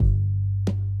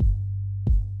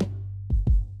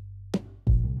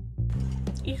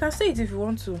can say it if you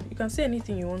want to. You can say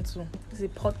anything you want to. It's a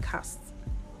podcast.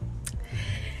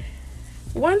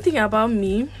 One thing about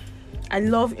me, I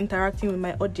love interacting with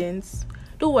my audience.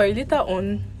 Don't worry, later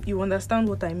on you understand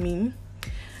what I mean.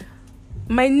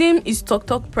 My name is Talk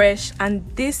Presh, and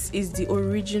this is the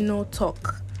Original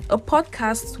Talk, a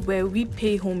podcast where we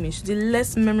pay homage to the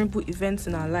less memorable events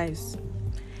in our lives.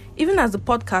 Even as a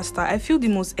podcaster, I feel the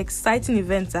most exciting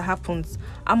events that happens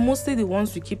are mostly the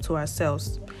ones we keep to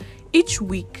ourselves. Each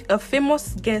week, a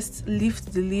famous guest lifts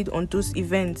the lead on those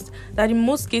events that in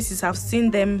most cases have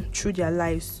seen them through their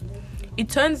lives. It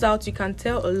turns out you can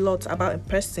tell a lot about a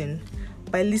person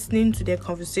by listening to their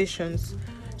conversations.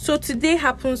 So today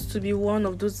happens to be one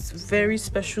of those very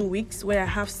special weeks where I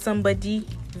have somebody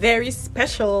very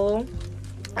special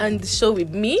on the show with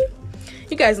me.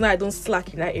 You guys know I don't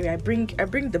slack in that area. I bring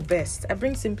the best. I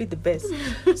bring simply the best.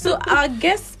 So our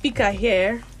guest speaker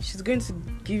here, she's going to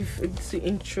give a little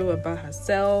intro about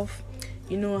herself.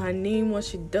 You know, her name, what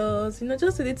she does. You know,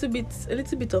 just a little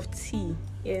bit of tea.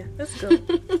 Yeah, let's go.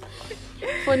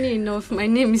 Funny enough, my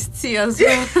name is T as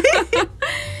well.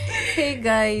 Hey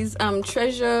guys, I'm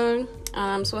Treasure, and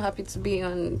I'm so happy to be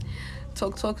on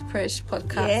Talk Presh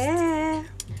podcast. Yeah.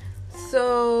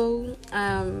 So,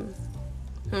 I'm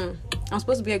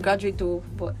supposed to be a graduate too,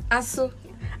 but ASU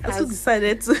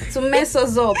decided to mess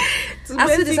us up.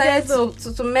 ASU decided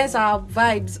to to mess our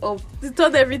vibes up. to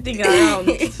turn everything around.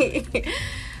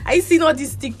 I seen all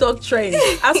these TikTok trends.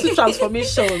 ASU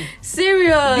transformation.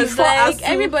 Serious. Before like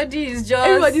ASU,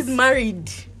 everybody's married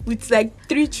with like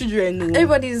 3 children.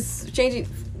 Everybody's changing.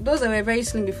 Those that were very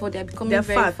slim before, they're becoming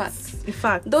very fat. In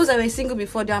fact, Those that were single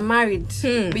before, they are married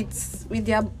with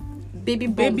their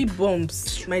baby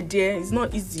bumps. My dear, it's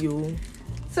not easy. So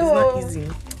it's not easy.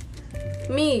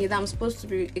 Me, that I'm supposed to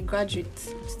be a graduate,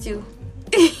 still.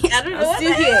 I don't know. I'm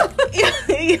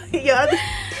still here.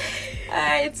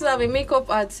 Alright, so I'm a makeup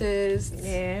artist.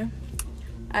 Yeah.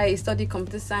 I study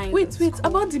computer science. Wait.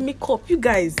 About the makeup, you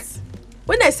guys.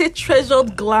 When I say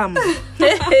treasured glam,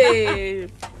 hey.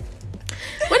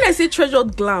 When I say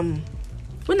treasured glam,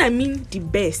 when I mean the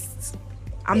best,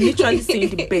 I'm literally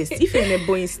saying the best. If you're in a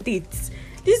boy state,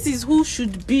 this is who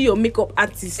should be your makeup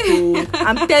artist. So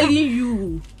I'm telling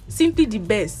you, simply the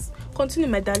best. Continue,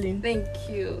 my darling. Thank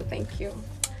you.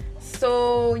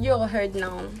 So you all heard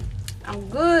now. I'm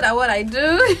good at what I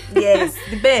do. Yes,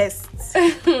 the best.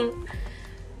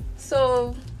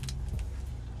 So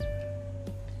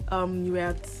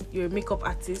you're a makeup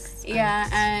artist. Yeah,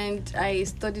 and I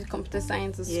studied computer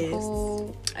science at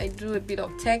school. I do a bit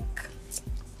of tech.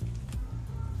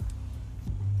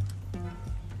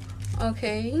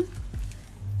 Okay.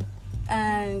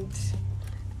 And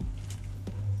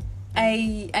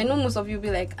I know most of you will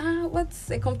be like, what's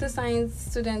a computer science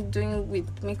student doing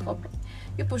with makeup?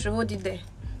 You push your body there.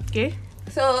 Okay.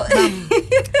 So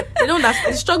you know that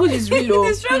the struggle is real.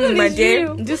 The struggle my is dear.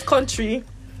 real. In this country,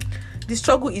 the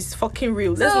struggle is fucking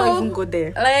real. Let's not even go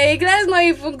there. Let's not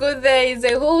even go there. It's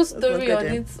a whole story on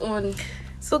there. its own.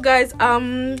 So guys,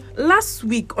 last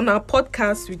week on our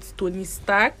podcast with Tony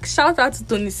Stark, shout out to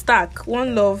Tony Stark,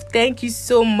 one love, thank you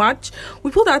so much.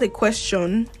 We put out a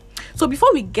question. So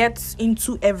before we get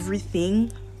into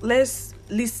everything, let's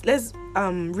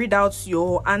read out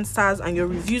your answers and your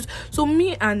reviews. So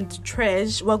me and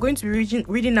Tresh, we're going to be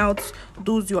reading out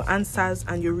your answers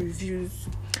and your reviews.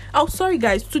 Oh, sorry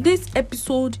guys, today's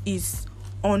episode is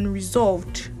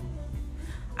Unresolved.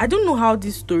 I don't know how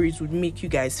these stories would make you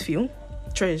guys feel.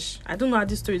 Tresh, I don't know how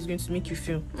this story is going to make you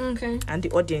feel. Okay. And the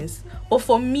audience. But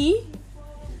for me,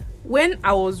 when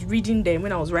I was reading them,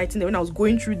 when I was writing them, when I was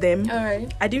going through them,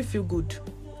 Alright. I didn't feel good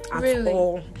at Really?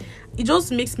 all. It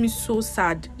just makes me so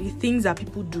sad, the things that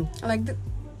people do.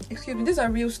 Excuse me, these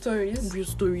are real stories. Real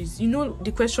stories. You know,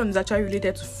 the question is actually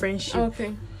related to friendship.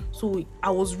 Okay. So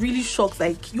I was really shocked.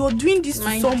 Like, you're doing this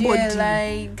My to somebody. dear,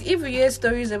 like, if you hear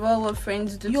stories about what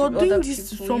friends do You're to doing other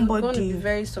this to people, somebody. you're going to be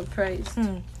very surprised.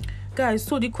 Guys,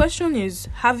 so the question is,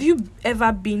 have you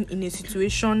ever been in a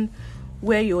situation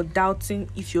where you're doubting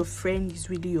if your friend is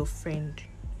really your friend?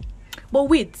 But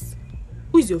wait,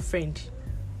 who is your friend?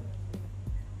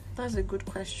 That's a good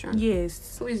question.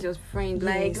 Yes. Who is your friend? Yes.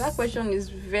 Like, that question is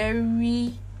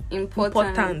very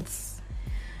important.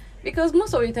 Because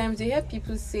most of the times you hear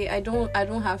people say, I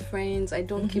don't have friends, I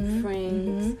don't keep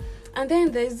friends. And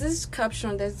then there's this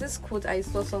caption, there's this quote I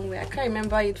saw somewhere. I can't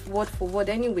remember it word for word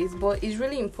anyways, but it's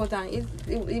really important.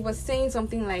 It was saying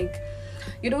something like,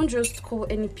 you don't just call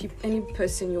any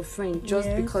person your friend just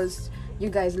because you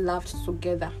guys laughed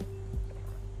together.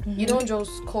 You don't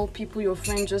just call people your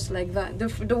friend just like that.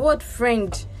 The word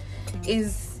friend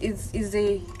is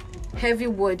a heavy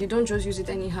word. You don't just use it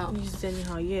anyhow. Use it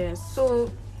anyhow, yes.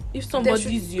 So If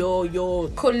somebody's your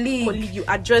colleague, you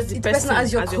address the person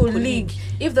as your colleague.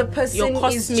 If the person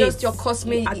is just your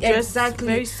cosmate, exactly.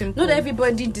 Very simple. Not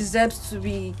everybody deserves to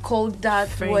be called that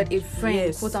word, a friend,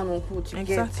 yes. quote unquote.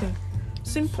 Exactly.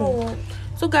 Simple.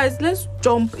 So guys, let's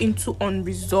jump into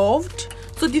Unresolved.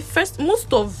 So the first,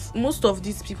 most of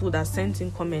these people that sent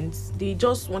in comments, they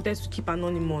just wanted to keep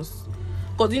anonymous,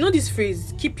 because you know this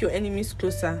phrase, keep your enemies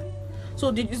closer.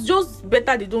 So it's just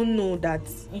better they don't know that,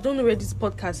 you don't know where this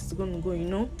podcast is going to go, you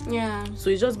know. Yeah.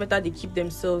 So it's just better they keep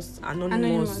themselves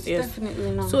anonymous. Yes.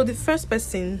 Definitely not. So the first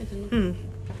person,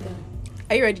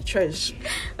 are you ready, Trish?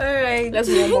 All right. Let's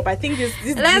warm up. I think this.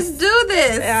 Let's do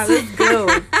this. Yeah, let's go.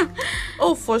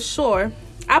 Oh, for sure,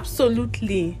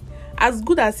 absolutely. As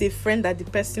good as a friend that the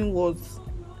person was,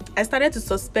 I started to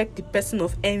suspect the person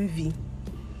of envy.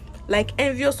 Like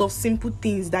envious of simple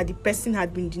things that the person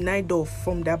had been denied of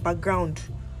from their background.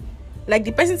 Like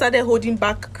the person started holding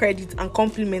back credit and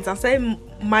compliments and started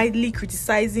mildly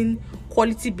criticizing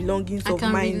quality belongings of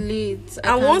mine.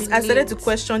 And once I started to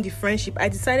question the friendship, I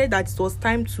decided that it was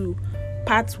time to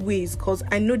part ways, because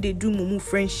I know they do mumu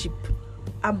friendship.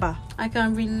 Abba. I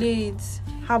can relate.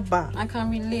 Abba. I can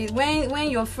relate.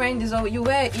 When your friend is you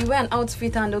wear an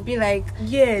outfit and they'll be like,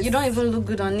 yes, you don't even look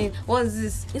good on it. What's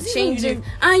this? Is changing?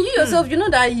 And you yourself, you know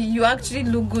that you actually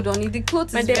look good on it. The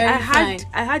clothes is very fine.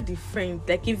 I had a friend,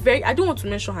 like a very, I don't want to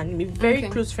mention her name, a very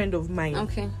close friend of mine.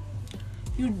 Okay.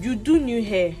 You do new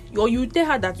hair, or you tell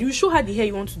her that you show her the hair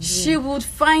you want to do. She would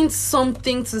find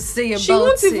something to say about it. She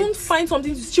won't even find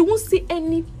something. She won't say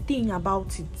anything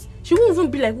about it. She won't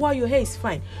even be like, wow, your hair is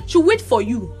fine. She'll wait for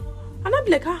you. And I'll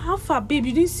be like, how far, babe?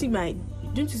 You didn't see my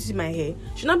hair?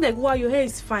 She'll not be like, wow, your hair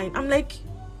is fine. I'm like,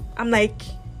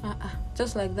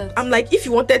 just like that. I'm like, if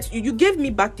you wanted to, you gave me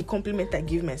back the compliment I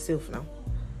gave myself now,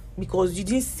 because you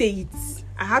didn't say it.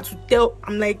 I had to tell.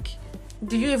 I'm like,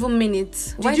 do you even mean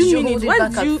it? Why did you hold it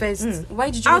back at first?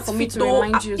 Why did you wait for me to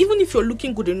remind you? Even if you're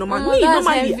looking good in normally,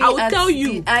 I'll tell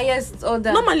you.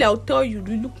 Normally, I'll tell you,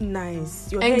 you look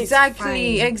nice. Your hair is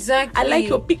fine. Exactly. I like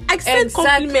your pic. I send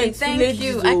compliments. Thank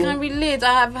you. I can relate.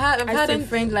 I've had a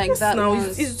friend like that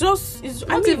once. It's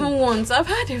not even once. I've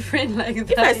had a friend like that.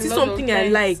 If I see something I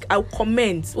like, I'll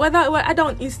comment. Whether either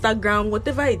on Instagram,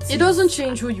 whatever it is. It doesn't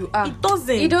change who you are. It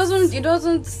doesn't.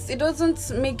 It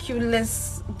doesn't make you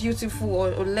less beautiful or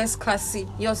less classy.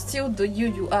 You're still the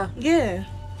you are. Yeah.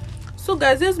 So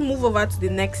guys, let's move over to the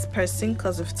next person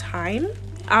because of time.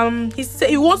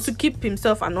 He wants to keep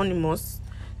himself anonymous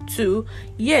too.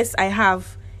 Yes, I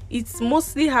have. It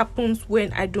mostly happens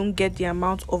when I don't get the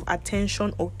amount of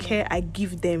attention or care I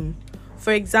give them.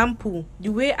 For example, the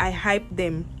way I hype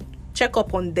them, check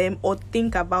up on them, or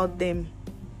think about them.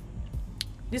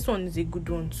 This one is a good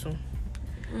one too.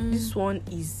 This one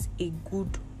is a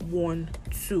good one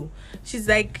too. She's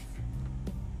like,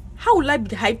 how will I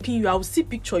be hyping you? I will see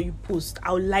picture you post,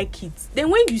 I'll like it.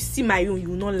 Then when you see my own, you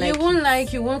will not like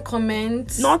it. You won't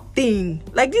comment. Nothing.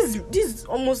 Like this is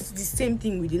almost the same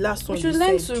thing with the last one. You should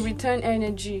learn to return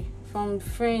energy from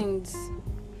friends.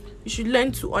 You should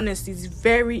learn to, honestly, it's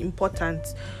very important.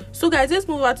 So guys, let's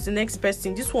move on to the next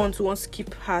person. This one too wants to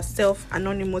keep herself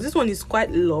anonymous. This one is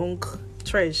quite long.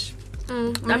 Trash.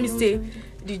 Let me say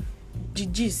the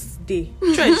gist day.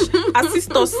 Trash,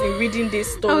 assist us in reading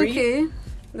this story. Okay.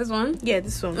 This one? Yeah,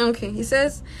 this one. Okay. He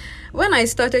says, when I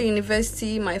started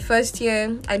university, my first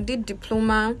year, I did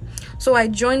diploma. So I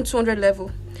joined 200 level.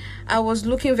 I was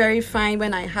looking very fine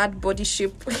when I had body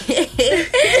shape.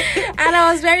 And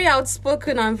I was very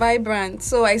outspoken and vibrant.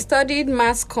 So I studied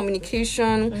mass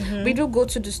communication. We do go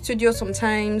to the studio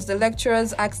sometimes. The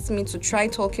lecturers asked me to try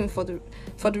talking for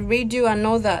the radio and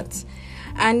all that.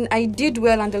 And I did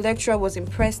well, and the lecturer was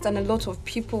impressed, and a lot of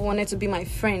people wanted to be my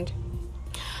friend.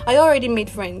 I already made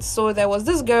friends. So there was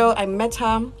this girl, I met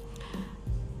her.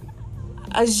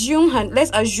 Let's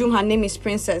assume her name is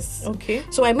Princess. Okay.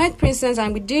 So I met Princess,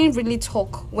 and we didn't really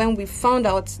talk when we found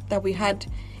out that we had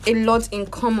a lot in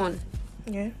common.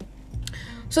 Yeah.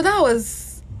 So that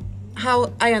was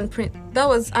I and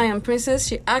Princess.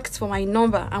 She asked for my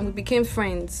number, and we became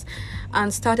friends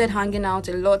and started hanging out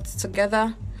a lot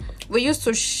together. We used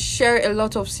to share a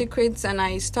lot of secrets, and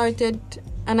I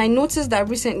noticed that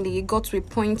recently it got to a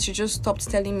point she just stopped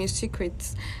telling me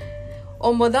secrets.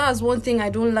 But that's one thing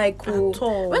I don't like. At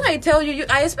all. When I tell you,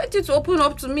 I expect you to open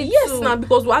up to me. Yes, too. Now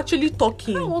because we're actually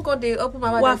talking. Oh God, they open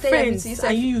my mouth. We're friends,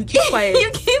 and you keep quiet.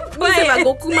 You keep quiet. I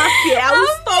go Kuma here. I will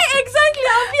stop. Exactly,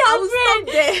 I'll stop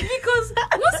there because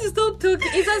once you stop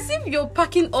talking, it's as if you're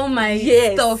packing all my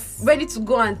stuff ready to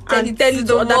go and tell it to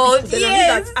the other world. people.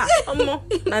 Yes.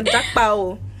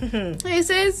 He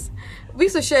says we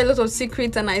used to share a lot of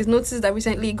secrets, and I noticed that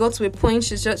recently it got to a point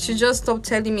she just stopped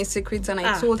telling me secrets, and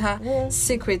I told her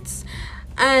secrets.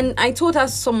 And I told her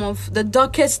some of the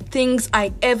darkest things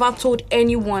I ever told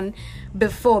anyone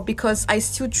before, because I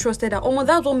still trusted her. Oh,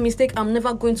 that's one mistake I'm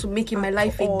never going to make in my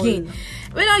life again.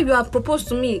 Whether you have proposed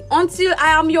to me, until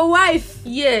I am your wife.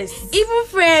 Yes. Even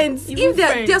friends. If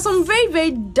there are some very,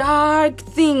 very dark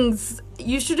things,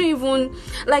 you shouldn't even,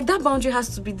 like, that boundary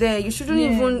has to be there. You shouldn't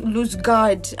even lose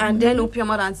guard and then open your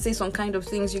mouth and say some kind of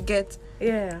things you get.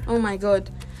 Yeah. Oh my God.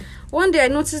 One day I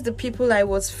noticed the people I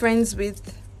was friends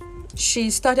with, she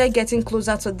started getting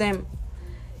closer to them.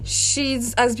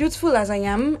 She's as beautiful as I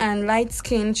am and light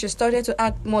skinned. She started to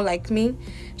act more like me.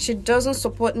 She doesn't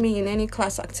support me in any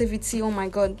class activity. Oh my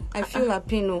God, I feel her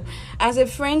pain. Oh. As a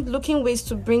friend, looking ways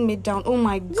to bring me down. Oh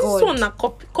my God. This one a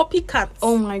copycat.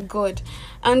 Oh my God.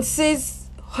 And says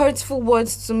hurtful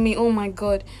words to me. Oh my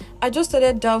God. I just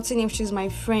started doubting if she's my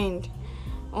friend.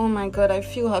 Oh my God, I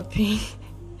feel her pain.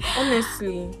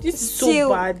 Honestly, this is so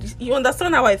bad. You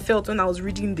understand how I felt when I was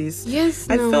reading this? Yes.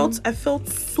 I felt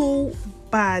so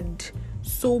bad.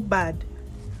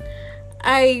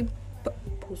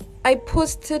 I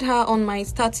posted her on my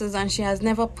status and she has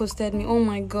never posted me. Oh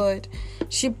my God.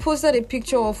 She posted a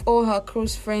picture of all her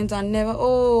close friends and never.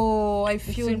 Oh, I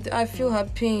feel her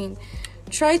pain.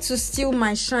 Try to steal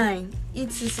my shine.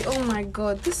 Oh my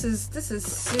God, this is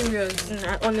serious.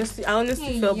 I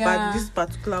honestly felt bad this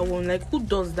particular one. Like, who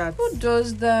does that? Who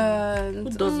does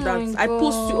that? I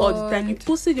post you all the time. You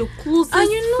posted your closest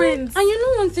friends. And you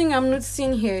know one thing I'm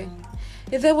noticing here?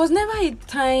 If there was never a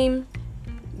time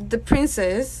the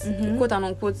princess, quote and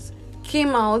unquote,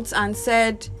 came out and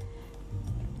said,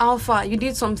 Alpha, you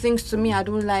did some things to me I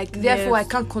don't like, therefore I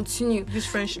can't continue this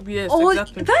friendship. Yes,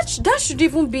 exactly. That should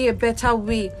even be a better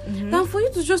way than for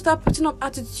you to just start putting up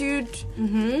attitude.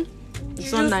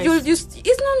 It's not nice. It's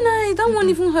not nice. That one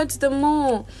even hurts them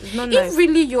more. It's not nice. If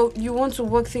really you want to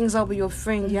work things out with your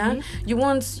friend, you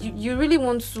really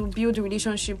want to build a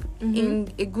relationship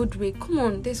in a good way. Come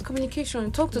on, there's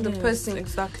communication. Talk to the person.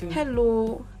 Exactly.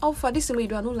 Hello, Alpha, this is the way you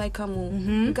do. I don't like her more.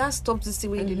 You gotta stop this the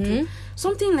way they do.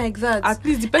 Something like that. At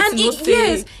least the person will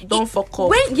say, don't fuck up.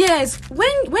 When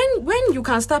you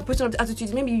can start putting up the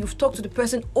attitude, maybe you've talked to the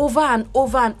person over and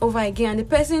over and over again, and the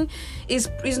person is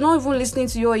not even listening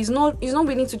to you, or is not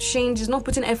willing to change, is not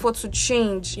putting effort to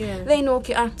change. Let you know,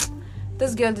 okay,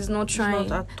 this girl is not trying.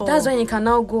 Not at all. That's when you can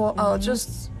now go out,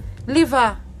 just leave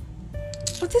her.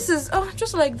 But this is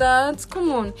just like that.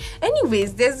 Come on.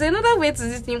 Anyways, there's another way to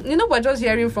this thing. We're just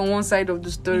hearing from one side of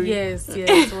the story. Yes.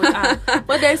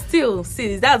 But there's still,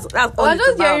 see, that's all. We're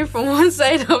just hearing from one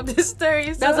side of the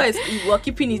story. So. That's why we're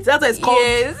keeping it. That's why it's called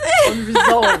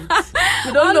Unresolved.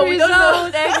 We don't know.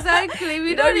 Exactly.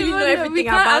 We don't even know everything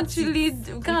about it. We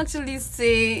can't actually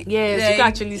say. Yes, you can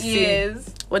actually say.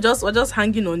 Yes. We're just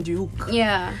hanging on the hook.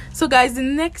 Yeah. So guys, the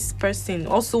next person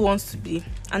also wants to be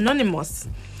anonymous.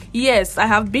 Yes, I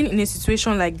have been in a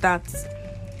situation like that.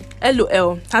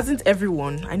 LOL. Hasn't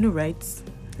everyone? I know, right?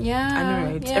 Yeah. I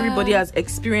know, right? Yeah. Everybody has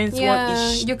experienced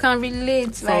one-ish. You can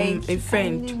relate from a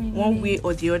friend, one way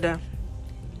or the other.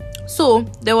 So,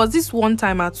 there was this one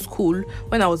time at school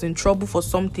when I was in trouble for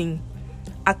something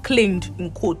acclaimed,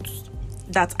 in quotes,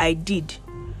 that I did.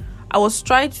 I was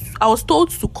told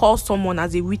to call someone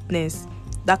as a witness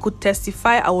that could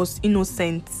testify I was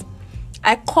innocent.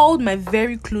 I called my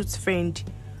very close friend.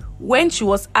 When she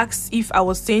was asked if I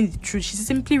was saying the truth, she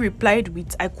simply replied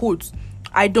with, I quote,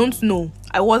 I don't know.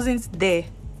 I wasn't there.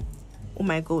 Oh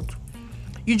my God.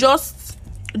 You just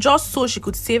so she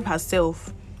could save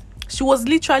herself. She was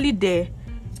literally there.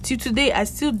 Till today, I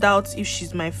still doubt if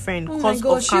she's my friend. Oh my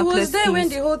God, she was there when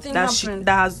the whole thing happened.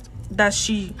 That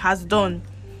she has done.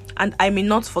 And I may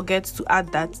not forget to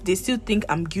add that they still think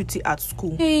I'm guilty at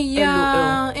school. Hey,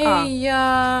 yeah.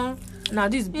 Now,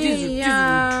 this is rude.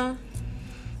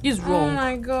 This is wrong. Oh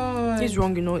my God. This is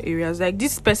wrong in all areas. Like,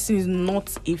 this person is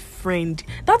not a friend.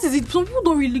 That is it. Some people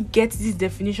don't really get this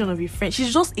definition of a friend.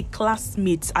 She's just a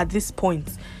classmate at this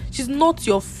point. She's not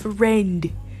your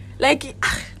friend. Like,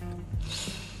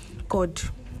 God.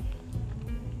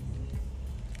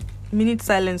 Minute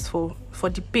silence for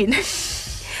the pain.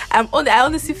 I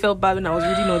honestly felt bad when I was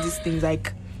reading all these things.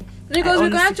 Like, because we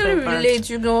can actually relate,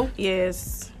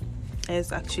 Yes,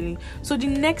 actually. So the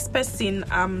next person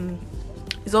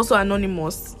is also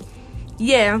anonymous.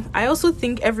 Yeah, I also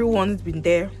think everyone's been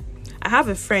there. I have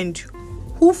a friend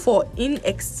who, for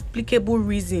inexplicable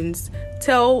reasons,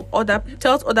 tells other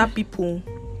people,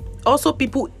 also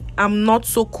people I'm not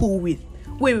so cool with.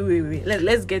 Wait.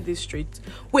 Let's get this straight.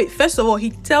 Wait, first of all, he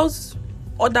tells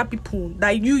other people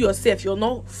that you yourself you're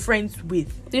not friends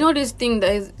with. You know this thing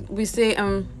that is, we say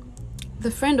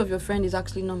the friend of your friend is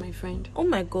actually not my friend. Oh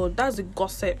my god, that's a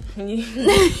gossip.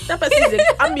 That person is a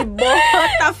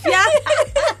tafia.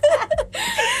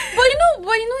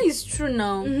 But you know it's true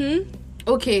now.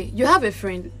 Okay, you have a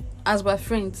friend, as we're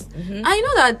friends, and you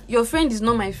know that your friend is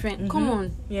not my friend. Come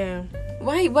on. Yeah.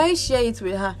 Why share it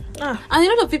with her? And a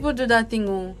lot of people do that thing.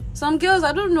 Oh, some girls,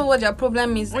 I don't know what their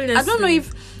problem is. Honestly. I don't know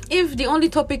if the only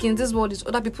topic in this world is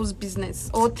other people's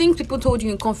business or things people told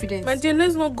you in confidence. But then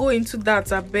let's not go into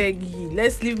that. I beg you.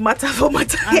 Let's leave matter for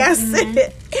matter.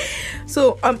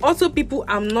 So also people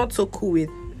I'm not so cool with.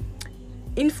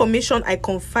 Information I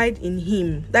confide in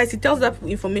him. That is, he tells that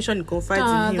information he confides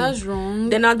in him. That's wrong.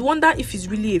 Then I'd wonder if he's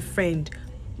really a friend.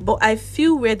 But I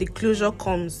feel where the closure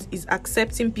comes is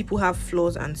accepting people have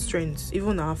flaws and strengths,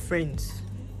 even our friends.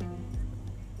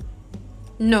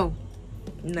 No.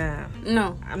 Nah.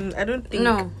 No. I don't think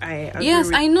I agree Yes,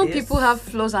 with I know this. people have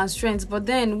flaws and strengths, but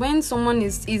then when someone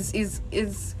is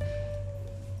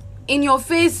in your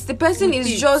face, the person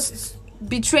is just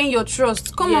betraying your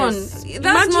trust. Come on.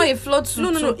 That's not a flaw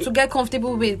to get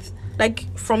comfortable with. Like,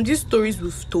 from these stories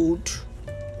we've told,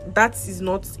 that is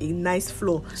not a nice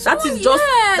flaw. That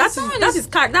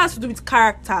has to do with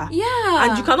character. Yeah.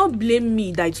 And you cannot blame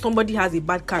me that somebody has a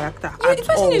bad character. The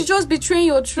person is just betraying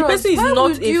your trust. The person is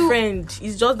not a friend.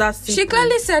 It's just that simple. She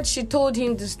clearly said she told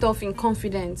him the stuff in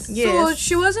confidence. Yes. So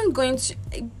she wasn't going to,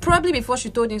 probably before she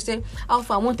told him, say,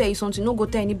 Alpha, I won't tell you something. No, go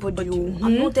tell anybody.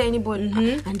 I'm not tell anybody.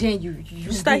 And then you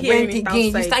start hearing it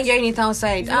outside. You start hearing it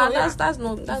outside. That's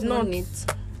not it.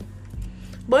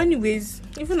 But anyways,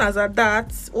 even as at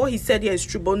that, what he said here is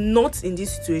true, but not in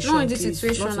this situation. Not in this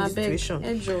situation, I beg.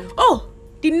 Oh,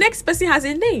 the next person has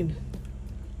a name.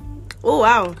 Oh,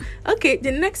 wow. Okay,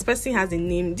 the next person has a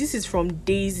name. This is from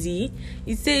Daisy.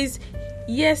 It says,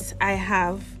 yes, I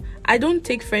have. I don't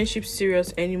take friendship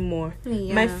serious anymore.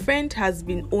 Yeah. My friend has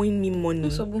been owing me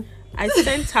money. I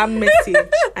sent her message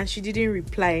and she didn't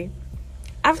reply.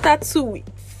 After 2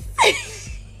 weeks.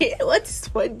 What is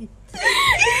funny?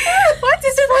 What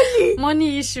is funny?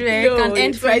 Money issue can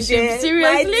end friendship.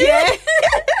 Seriously?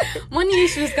 Money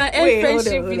issues can end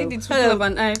friendship within the twinkle of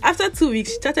an eye. After 2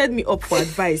 weeks, she chatted me up for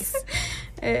advice.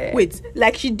 Wait,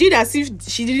 like she did as if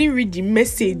she didn't read the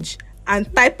message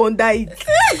and type under it.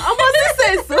 Almost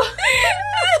say so.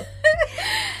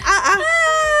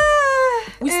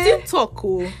 We still talk,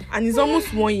 and it's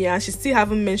almost 1 year and she still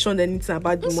haven't mentioned anything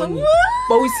about the money.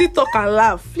 But we still talk and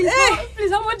laugh. Please,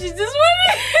 how much is this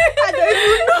money? I don't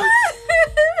even know.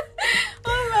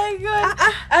 Oh my god.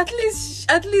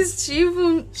 At least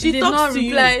she did not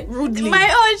reply rudely.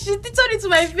 She told it to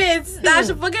my face that I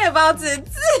should forget about it.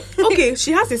 Okay,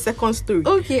 she has a second story.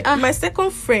 Okay. My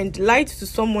second friend lied to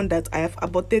someone that I have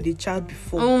aborted a child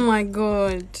before. Oh my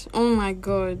god.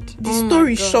 The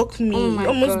story shocked me. It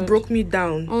almost broke me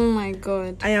down. Oh my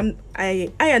god. I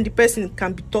and the person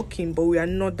can be talking, but we are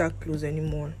not that close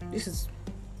anymore. This is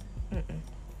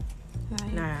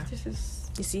This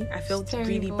is, you see, I felt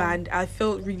really bad. I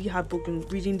felt really heartbroken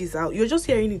reading this out. You're just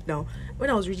hearing it now. When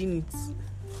I was reading it,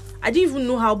 I didn't even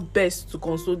know how best to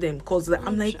console them, because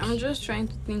I'm just trying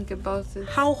to think about it.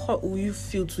 How hot will you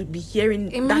feel to be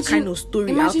hearing that kind of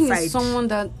story outside? Imagine it's someone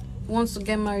that wants to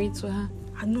get married to her.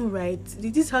 I know, right?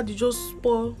 This is how they just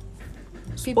spoil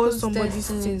somebody's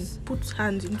things. Put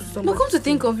hand into somebody's. But come to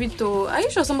think of it, though, are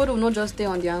you sure somebody will not just stay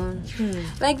on their own?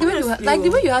 Like the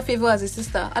way you have favor as a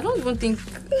sister, I don't even think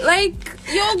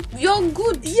you're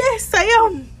good. Yes, I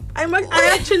am.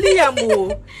 I actually am.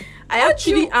 I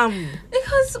actually am.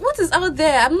 Because what is out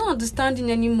there, I'm not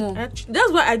understanding anymore.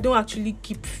 That's why I don't actually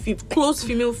keep close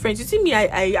female friends. You see me,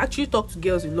 I actually talk to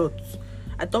girls a lot.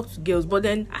 I talk to girls, but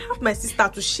then I have my sister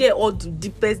to share all the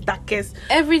deepest, darkest,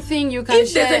 everything you can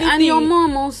share, and your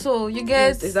mom also. You get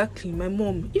yes, exactly, my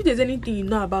mom. If there's anything you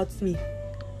know about me,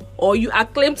 or you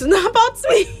acclaim to know about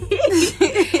me,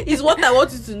 is what I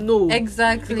want you to know.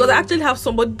 Exactly. Because I actually have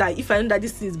somebody that if I know that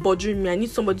this thing is bothering me, I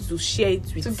need somebody to share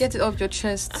it with. To get it off your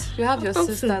chest. You have your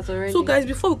sisters already. So guys,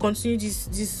 before we continue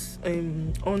this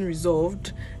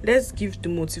unresolved, let's give the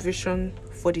motivation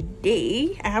for the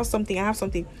day. I have something.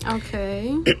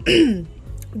 Okay.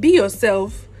 Be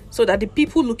yourself so that the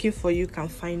people looking for you can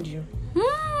find you.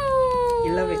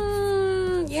 You love it?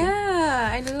 Yeah,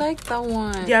 I like that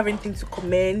one. Do you have anything to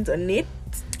comment on it?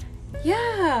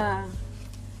 Yeah.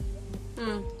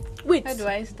 Wait. How do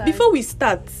I start? Before we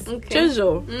start,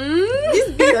 Treasure.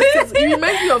 This be yourself. It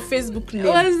reminds me of Facebook name.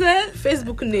 What's that?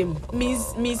 Facebook name,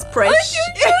 Miss Presh.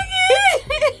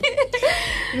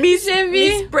 Miss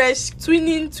Presh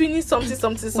twinning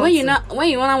something. When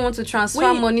you wanna want to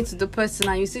transfer money to the person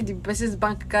and you see the person's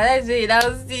bank account, I say that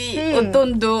was the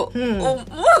Otondo.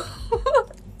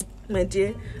 My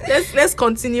dear, let's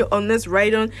continue on. Let's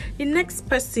write on the next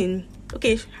person.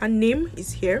 Okay, her name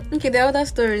is here. Okay, the other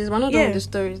stories. We're not done with the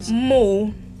stories.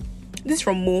 Mo. This is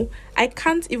from Mo. I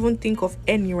can't even think of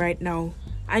any right now.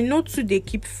 I know too they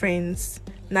keep friends.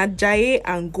 Najaye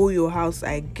and go your house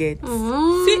I get.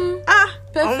 See,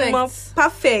 perfect.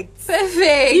 Perfect.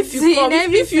 If you come,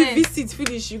 if you visit,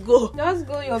 finish, you go. Just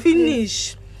go your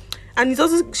finish. And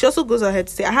she also goes ahead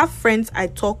to say, I have friends I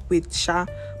talk with, Sha,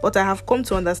 but I have come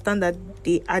to understand that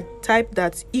they are type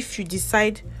that if you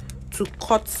decide to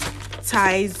cut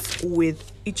ties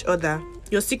with each other,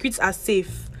 your secrets are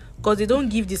safe because they don't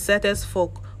give the slightest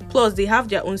fuck. Plus, they have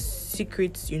their own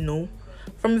secrets, you know.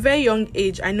 From a very young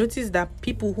age, I noticed that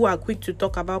people who are quick to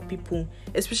talk about people,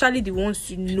 especially the ones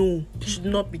you know, should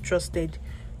not be trusted.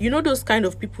 You know those kind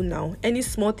of people now. Any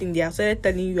small thing they are started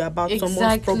telling you about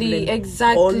someone's problem,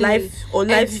 or life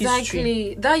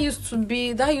history. That used to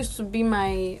be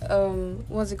my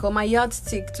my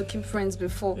yardstick to keep friends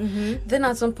before. Then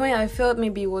at some point I felt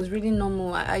maybe it was really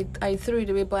normal. I threw it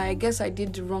away, but I guess I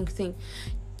did the wrong thing.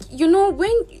 You know,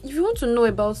 if you want to know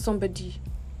about somebody,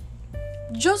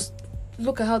 just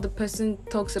look at how the person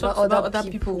talks about other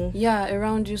people. Yeah,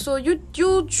 around you. So you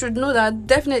should know that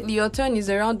definitely your turn is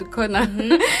around the corner.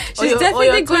 She's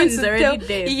definitely going to tell.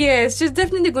 There. Yes, she's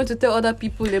definitely going to tell other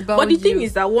people about. But the thing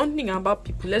is that one thing about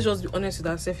people, let's just be honest with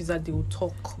ourselves, is that they will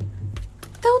talk.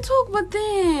 They'll talk, but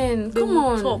then come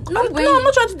on. Talk. I'm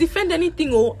not trying to defend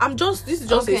anything. This is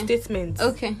just a statement.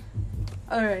 Okay.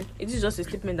 All right. It is just a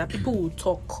statement that people will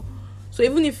talk. So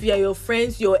even if you are your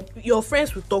friends, your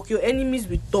friends will talk, your enemies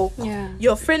will talk,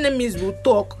 your frenemies will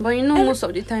talk. But you know, most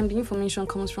of the time, the information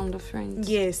comes from the friends.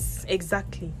 Yes,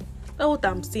 exactly. That's what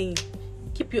I'm saying.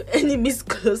 Keep your enemies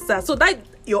closer, so that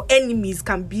your enemies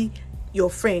can be your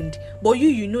friend. But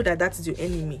you know that is your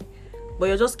enemy. But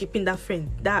you're just keeping that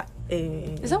friend.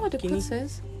 Is that what the quote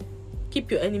says?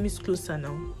 Keep your enemies closer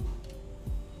now.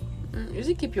 Is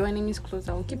it keep your enemies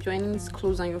closer or keep your enemies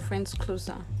close and your friends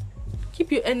closer?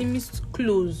 Keep your enemies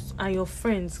close and your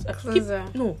friends closer.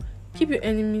 Keep your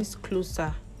enemies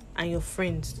closer and your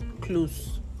friends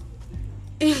close.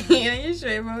 Are you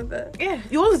sure about that? Yeah,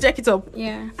 you want to jack it up?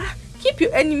 Yeah. Keep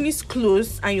your enemies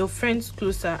close and your friends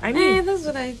closer. I mean, that's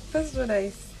what I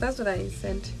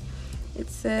said. It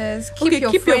says keep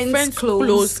your friends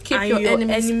close, keep your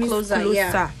enemies closer.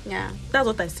 Yeah. That's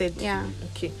what I said. Yeah.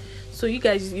 Okay. So you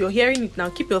guys, you're hearing it now.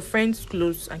 Keep your friends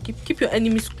close and keep your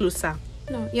enemies closer.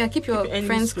 No, yeah, keep your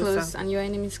friends close and your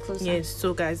enemies closer. Yes,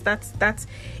 so guys, that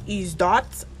is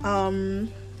that.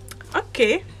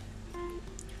 Okay.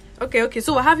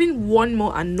 So we're having one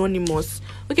more anonymous.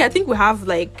 Okay, I think we have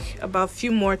like about a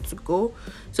few more to go.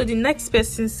 So the next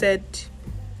person said,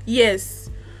 yes.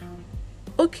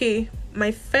 Okay,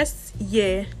 my first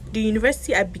year, my first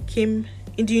year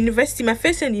in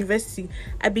university,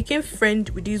 I became friend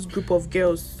with this group of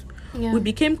girls. Yeah. We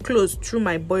became close through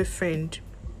my boyfriend.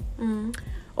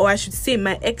 Or I should say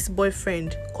my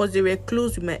ex-boyfriend, because they were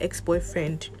close with my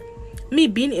ex-boyfriend. Me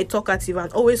being a talkative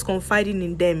and always confiding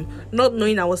in them, not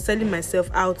knowing I was selling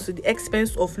myself out to the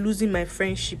expense of losing my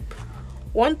friendship.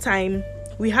 One time,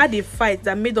 we had a fight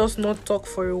that made us not talk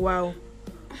for a while.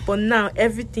 But now,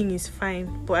 everything is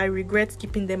fine. But I regret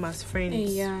keeping them as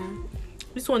friends. Yeah.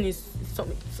 This one is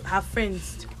her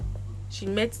friends. She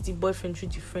met the boyfriend through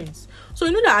the friends. So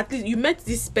you know that at least you met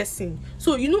this person.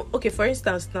 So you know, okay, for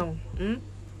instance now,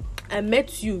 I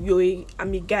met you,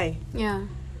 I'm a guy. Yeah.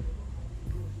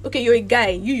 Okay, you're a guy.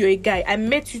 You're a guy. I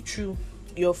met you through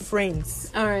your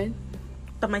friends. Alright.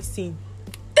 What am I saying?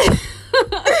 What am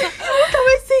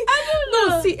I saying? I don't know.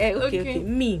 No, see, okay.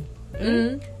 Me.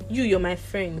 You're my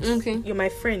friend. Okay. You're my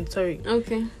friend, sorry.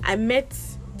 Okay. I met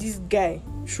this guy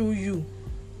through you.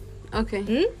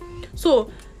 Okay.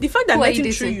 So the fact that I met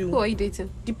him through you. Who are you dating?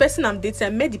 The person I'm dating. I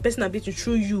met the person I'm dating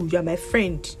through you. You're my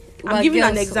friend. I'm giving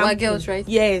an example. We're girls, right?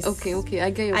 Yes. Okay. I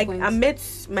get your point. I met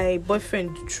my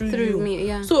boyfriend through you. Me,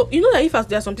 yeah. So you know that if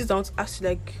there are some things I want to ask you,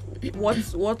 like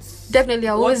what's definitely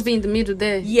I'll always be in the middle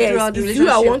there. Yes, throughout the if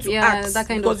relationship. I want to ask that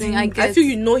kind of thing. I feel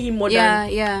you know him more than.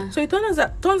 Yeah. So it turns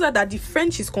out that the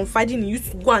friend she's confiding in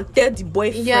used to go and tell the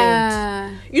boyfriend.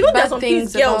 Yeah. You know, there's some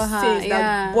things girls say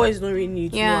that boys don't really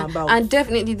need to know about. And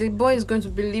definitely the boy is going to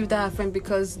believe that her friend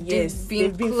because they've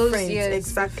been close, friends.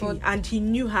 Exactly. Before. And he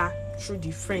knew her through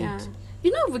the friend. Yeah.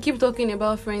 You know, if we keep talking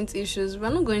about friends issues, we're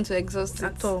not going to exhaust it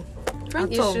at all.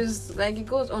 Friend issues, like it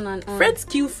goes on and on. Friends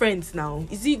kill friends now.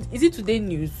 Is it today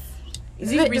news?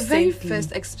 Is it The very recently?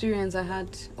 first experience I had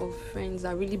of friends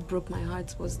that really broke my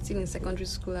heart was still in secondary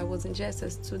school. I was in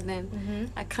JSS2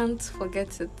 then. I can't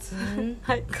forget it.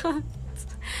 I can't.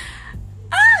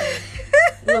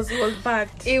 It was bad.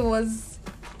 It was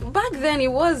back then.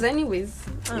 It was, anyways.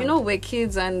 You know, we're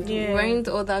kids and we weren't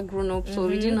all that grown up, so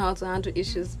we didn't know how to handle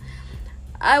issues.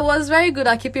 I was very good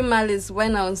at keeping malice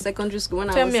when I was in secondary school. When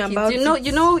I was kids, about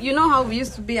you know how we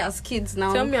used to be as kids.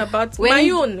 Now, tell me about when my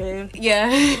own. Yeah,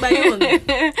 My own.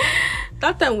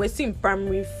 That time we're still in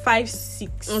primary 5,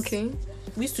 6. Okay.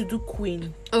 We used to do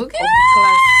queen Okay. of the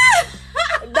class.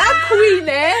 That queen,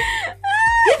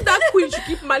 if that queen should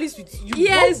keep malice with you,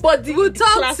 Yes, nobody we'll in the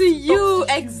talk class to will you. talk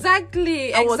to you.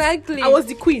 Exactly. I was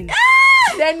the queen.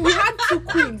 Then we had two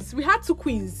queens.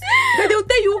 Then they'll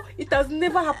tell you it has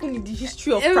never happened in the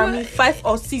history of primary 5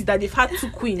 or 6 that they've had 2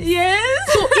 queens.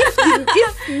 Yes. So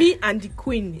if me and the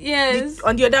queen, Yes.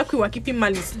 and the other queen were keeping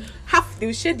malice, half they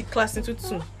will share the class into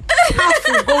 2. Half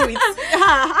will go with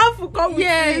half will come with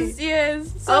Yes, me.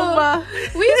 yes. So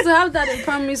we used to have that in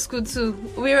primary school too.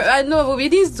 I know, but we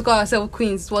didn't call ourselves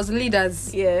queens. It was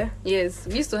leaders. Yeah. Yes,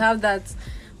 we used to have that.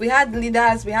 We had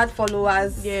leaders, we had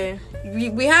followers. Yeah.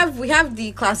 We have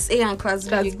the class A and class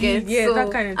B. You get, yeah, so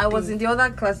that kind of I was thing. in the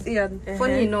other class A, and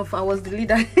funny enough, I was the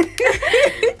leader.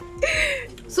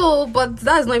 So, but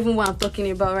that's not even what I'm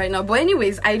talking about right now. But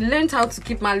anyways, I learned how to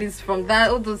keep my list from that,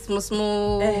 all those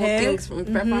small things from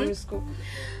primary school.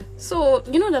 So,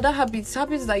 you know that habits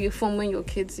that you form when you're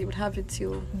kids, you would have it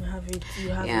till You have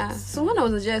it. So when I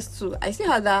was in JS2, I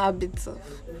still had that habit of.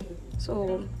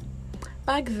 So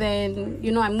back then,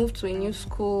 you know, I moved to a new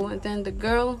school, and then the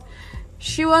girl,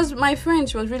 she was my friend.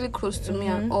 She was really close to me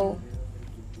and all.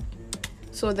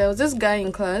 So there was this guy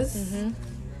in class.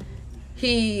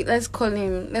 Let's call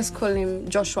him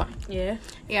Joshua.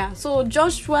 Yeah. So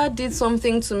Joshua did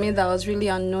something to me that was really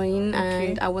annoying,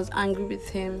 and I was angry with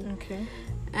him. Okay.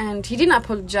 And he didn't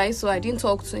apologize, so I didn't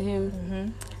talk to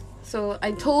him. So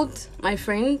I told my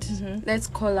friend, let's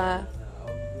call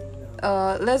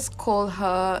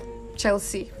her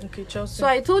Chelsea. Okay, Chelsea. So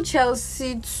I told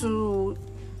Chelsea to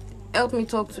help me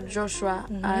talk to Joshua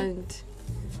and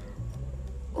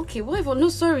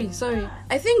sorry.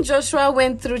 I think Joshua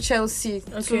went through Chelsea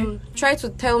to try to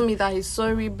tell me that he's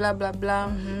sorry, blah blah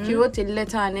blah. He wrote a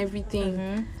letter and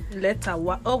everything. Letter?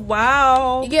 Oh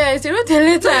wow! Yes, he wrote a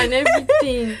letter and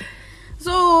everything.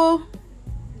 So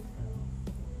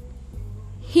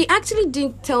he actually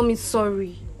didn't tell me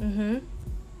sorry.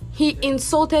 He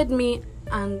insulted me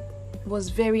and was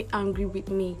very angry with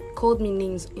me. Called me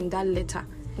names in that letter.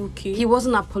 Okay. He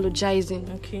wasn't apologizing.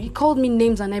 Okay. He called me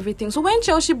names and everything. So when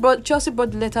Chelsea brought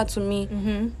the letter to me,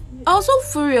 I was so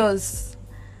furious.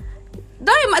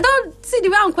 Don't see the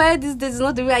way I'm quiet these days is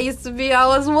not the way I used to be. I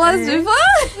was worse before.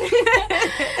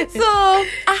 So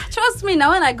trust me,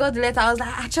 now when I got the letter, I was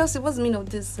like, Chelsea, what's the meaning of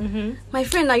this? My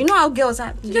friend, now you know how girls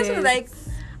are. Chelsea was like,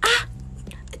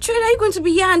 Trey, are you going to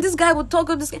be here? And this guy would talk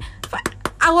of this guy.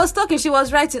 I was talking, she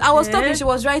was writing. I'm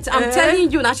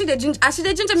telling you, now she ginger me.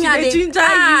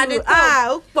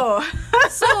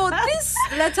 So this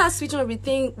letter switching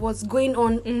everything was going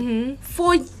on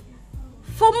for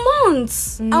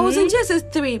months. I was in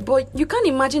JSS3, but you can't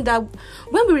imagine that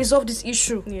when we resolved this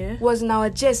issue was in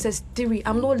our JSS3.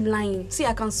 I'm not lying. See,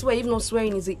 I can swear, even not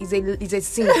swearing is a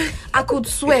sin. I could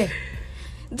swear.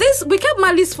 We kept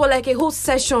my list for like a whole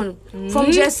session from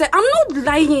JSS. I'm not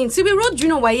lying. See, we wrote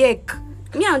Junior Wayek.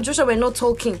 Me and Joshua were not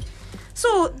talking.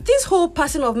 So this whole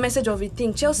passing of message of a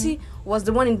thing, Chelsea was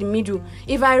the one in the middle.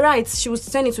 If I write, she would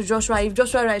send it to Joshua. If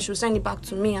Joshua writes, she would send it back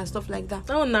to me and stuff like that.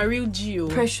 That one a real Geo.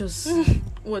 Precious.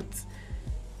 What?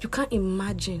 You can't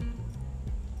imagine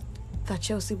that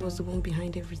Chelsea was the one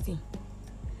behind everything.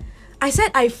 I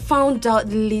said I found out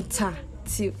later.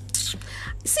 See,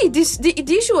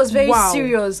 the issue was very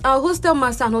serious. Our hostel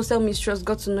master and hostel mistress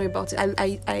got to know about it.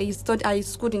 I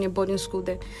schooled in a boarding school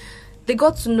there. They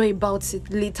got to know about it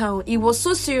later on. It was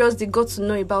so serious, they got to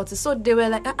know about it. So they were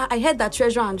like, I heard that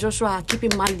Treasure and Joshua are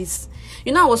keeping malice.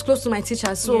 You know, I was close to my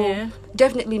teacher, so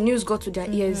definitely news got to their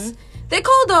ears. They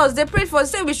called us, they prayed for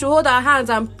us, said we should hold our hands,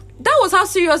 and that was how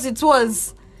serious it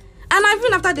was. And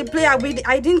even after the play,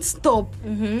 I didn't stop.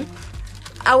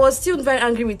 I was still very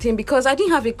angry with him because I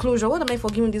didn't have a closure. What am I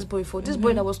forgiving this boy for? This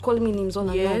boy that was calling me names all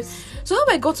along. So how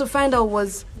I got to find out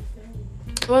was,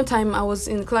 one time I was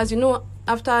in class, you know,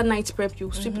 after night prep,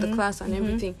 you sweep the class and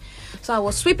everything. So I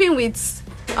was sweeping with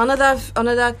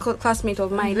another classmate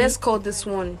of mine. Let's call this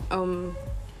one,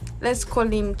 let's call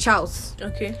him Charles.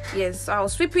 Okay. Yes, so I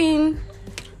was sweeping.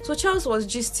 So Charles was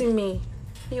gisting me.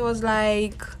 He was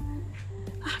like,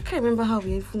 I can't remember how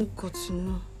we even got to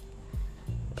know.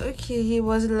 Okay, he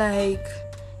was like,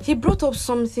 he brought up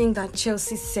something that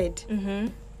Chelsea said. Mm-hmm.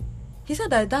 He said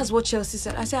that's what Chelsea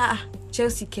said. I said,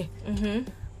 Chelsea care. Mm-hmm.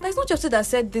 It's not Chelsea that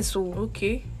said this. So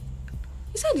Okay.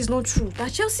 he said it's not true.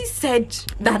 That Chelsea said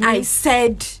that I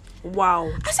said. Wow.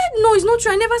 I said, no, it's not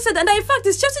true. I never said that. And in fact,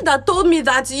 it's Chelsea that told me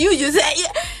that you said.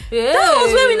 Yeah. That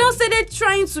was when we now started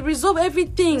trying to resolve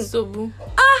everything. So,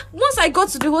 Once I got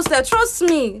to the hostel, trust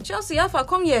me, Chelsea, Alpha,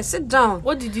 come here, sit down.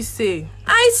 what did you say?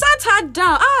 I sat her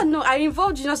down. No, I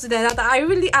involved junior student.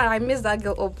 I messed that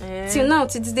girl up. Till now,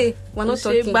 till today, we're not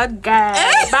talking. Bad guy.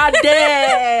 Bad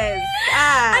days.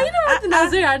 And you know what thing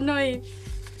that's very annoying?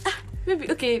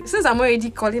 Maybe, okay, since I'm already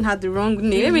calling her the wrong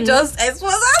name, let me just expose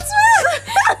that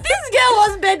one. This girl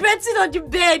was bedwetting on the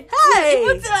bed. Hey.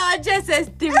 Put her address This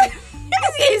girl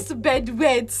used to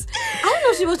bedwet. I don't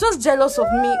know, she was just jealous of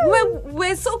me.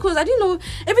 We're so close. I didn't know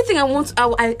everything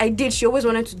I did. She always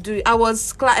wanted to do it. I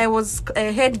was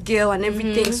a head girl and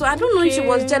everything. So I don't know if she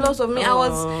was jealous of me. I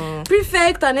was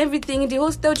prefect and everything. The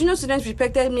hostel junior students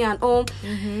respected me and all.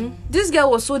 This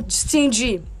girl was so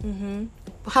stingy.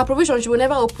 Her provision, she will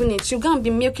never open it. She'll go and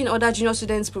be milking other junior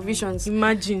students' provisions.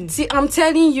 Imagine. See, I'm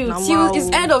telling you, till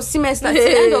it's end of semester, till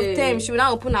end of term, she will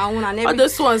not open her own and everything.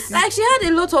 Those ones. Like, she had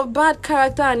a lot of bad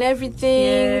character and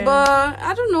everything, but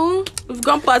I don't know. We've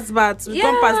gone past that. We've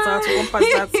gone past that.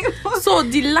 So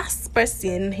the last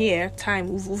person here,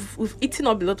 we've eaten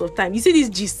up a lot of time. You see this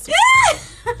gist?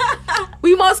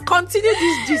 We must continue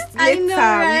this gist later. I know,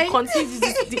 right? We continue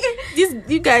this.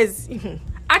 You guys.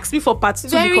 Ask me for part 2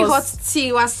 Very because hot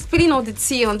tea. We're spilling off the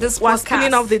tea on this podcast. we're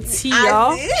spilling off the tea,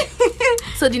 y'all.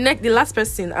 So the last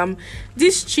person,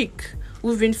 this chick,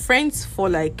 we've been friends for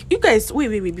like, you guys. Wait.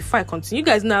 Before I continue, you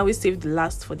guys know I always save the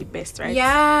last for the best, right?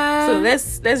 Yeah. So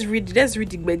let's read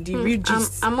the real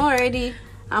gist. I'm already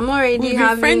We've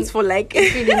been friends for like.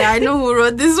 I know who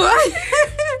wrote this one.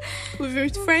 We've been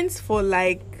friends for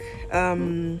like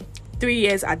 3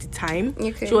 years at the time.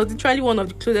 Okay. She was literally one of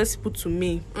the closest people to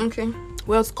me. Okay.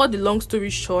 Well, to cut the long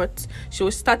story short, she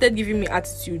started giving me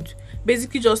attitude.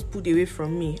 Basically just pulled away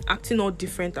from me, acting all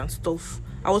different and stuff.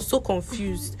 I was so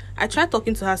confused. I tried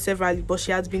talking to her severally, but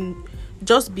she has been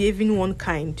just behaving one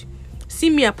kind.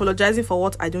 See me apologizing for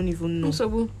what I don't even know.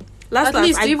 Last, at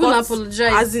least I even got,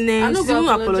 apologize. As in, I'm not even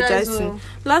gonna apologize, apologizing.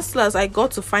 Last, I got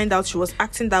to find out she was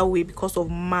acting that way because of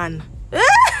man.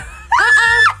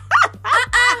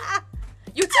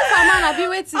 You took her man, I've been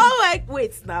waiting. Oh my,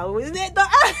 wait now, isn't it?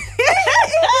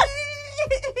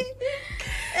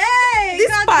 Hey,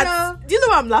 this part, do you know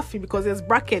why I'm laughing? Because there's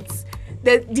brackets.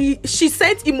 She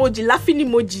sent emoji, laughing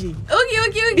emoji.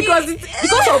 Okay. Because it's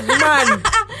because of man.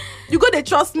 You got to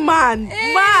trust man.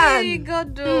 Hey, Man.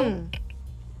 God.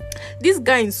 This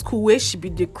guy in school where she be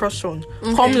the crush on,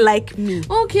 come like me.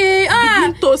 Okay,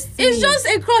 Begin toast it's me. just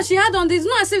a crush she had on this.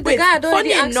 Not as if the guy had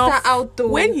already asked her out though.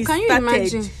 When he Can started, you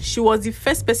imagine? she was the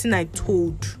first person I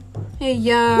told. Hey,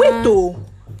 yeah. Wait though.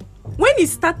 When he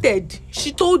started,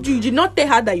 she told you did not tell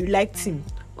her that you liked him.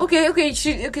 Okay.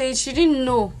 She didn't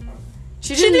know.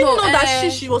 She didn't know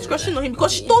that she was crushing on him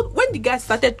because she told when the guy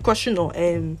started crushing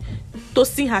on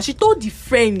toasting her, she told the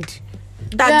friend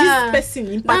that this person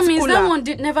in particular. That means that one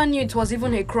never knew it was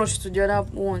even a crush to the other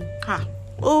one.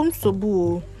 So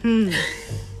boo.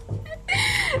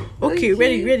 Okay,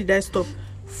 where did I stop?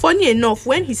 Funny enough,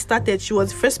 when he started, she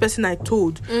was the first person I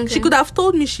told. Okay. She could have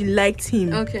told me she liked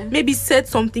him. Okay. Maybe said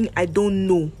something I don't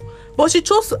know. But she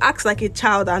chose to act like a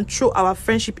child and throw our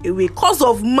friendship away cause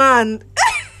of man.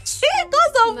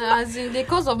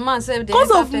 Cause of man.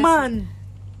 Cause of man.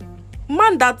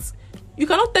 Man that you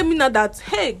cannot tell me now that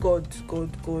hey God.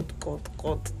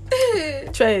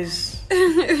 Trash.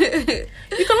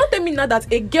 You cannot tell me now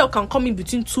that a girl can come in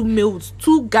between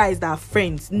two guys that are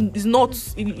friends. It's not.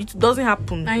 It doesn't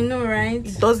happen. I know, right?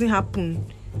 It doesn't happen.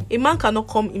 A man cannot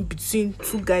come in between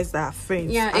two guys that are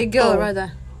friends. Yeah, a girl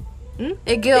rather.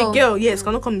 A girl, yes,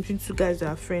 cannot come in between two guys that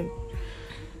are friends.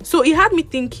 So it had me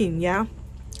thinking, yeah,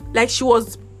 like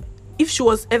if she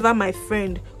was ever my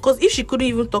friend, because if she couldn't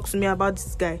even talk to me about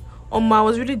this guy, I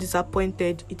was really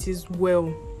disappointed. It is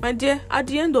well, my dear. At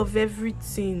the end of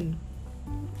everything,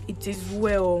 it is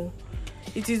well.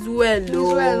 It is well,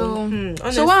 though.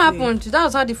 So what happened? That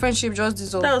was how the friendship just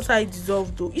dissolved. That was how it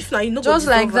dissolved, though. If not, you know, just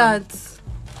like that.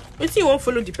 Wait till you won't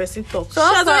follow the person talk. So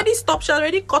she has already stopped. She has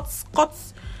already cut.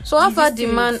 So after the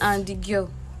man and the girl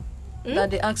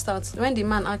that they asked out, when the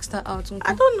man asked her out,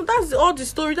 I don't know. That's all the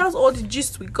story. That's all the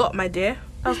gist we got, my dear.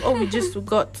 That's all we gist we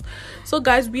got. So,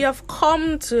 guys, we have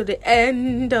come to the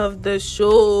end of the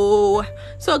show.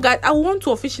 So, guys, I want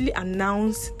to officially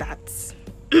announce that.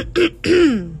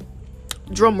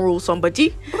 Drum roll,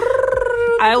 somebody.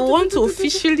 I want to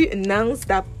officially announce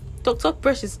that Talk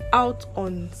Presh is out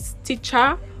on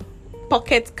Stitcher,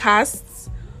 Pocket Casts.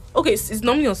 Okay, it's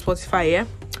normally on Spotify, yeah.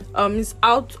 It's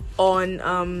out on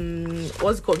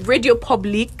what's it called, Radio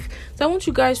Public. So I want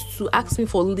you guys to ask me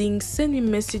for links, send me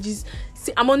messages.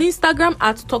 See, I'm on Instagram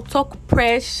at Talk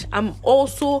Presh. I'm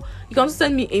also, you can also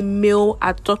send me a mail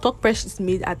at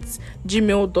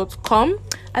talktalkpreshesmade@gmail.com.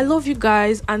 I love you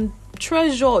guys, and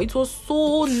Treasure, it was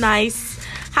so nice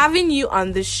having you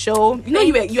on the show. You know,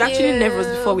 you actually nervous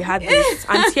before we had this,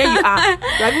 and here you are.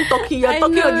 You're even talking. You're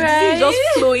talking. Know, the disease just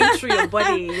flowing through your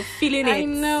body. You're feeling it. I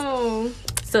know.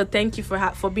 So thank you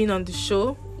for being on the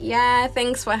show. Yeah,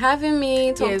 thanks for having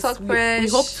me. Talk Presh. We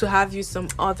hope to have you some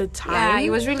other time. Yeah, it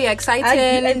was really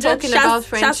exciting and talking about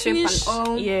friendship and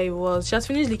all. Yeah, it was. She has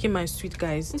finished licking my sweet,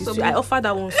 guys. I offered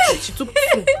that one sweet. She took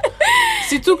two.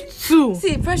 She took two.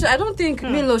 See, Precious, I don't think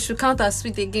Milo should count as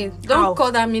sweet again. Don't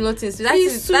call that Milo thing sweet.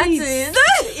 It's not sweet.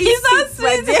 It's not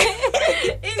sweet.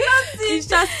 It's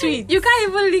just sweet. You can't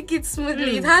even lick it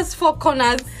smoothly. It has 4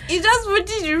 corners. It just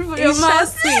pushes you from your mouth.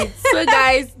 It's just sweet. So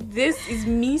guys, this is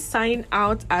me signing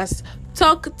out as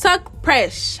Talk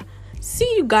Presh.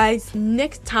 See you guys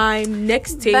next time,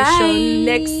 next station,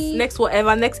 Bye. next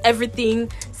whatever, next everything.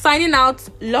 Signing out.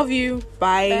 Love you.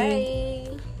 Bye.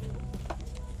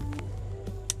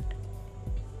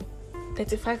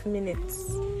 35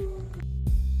 minutes.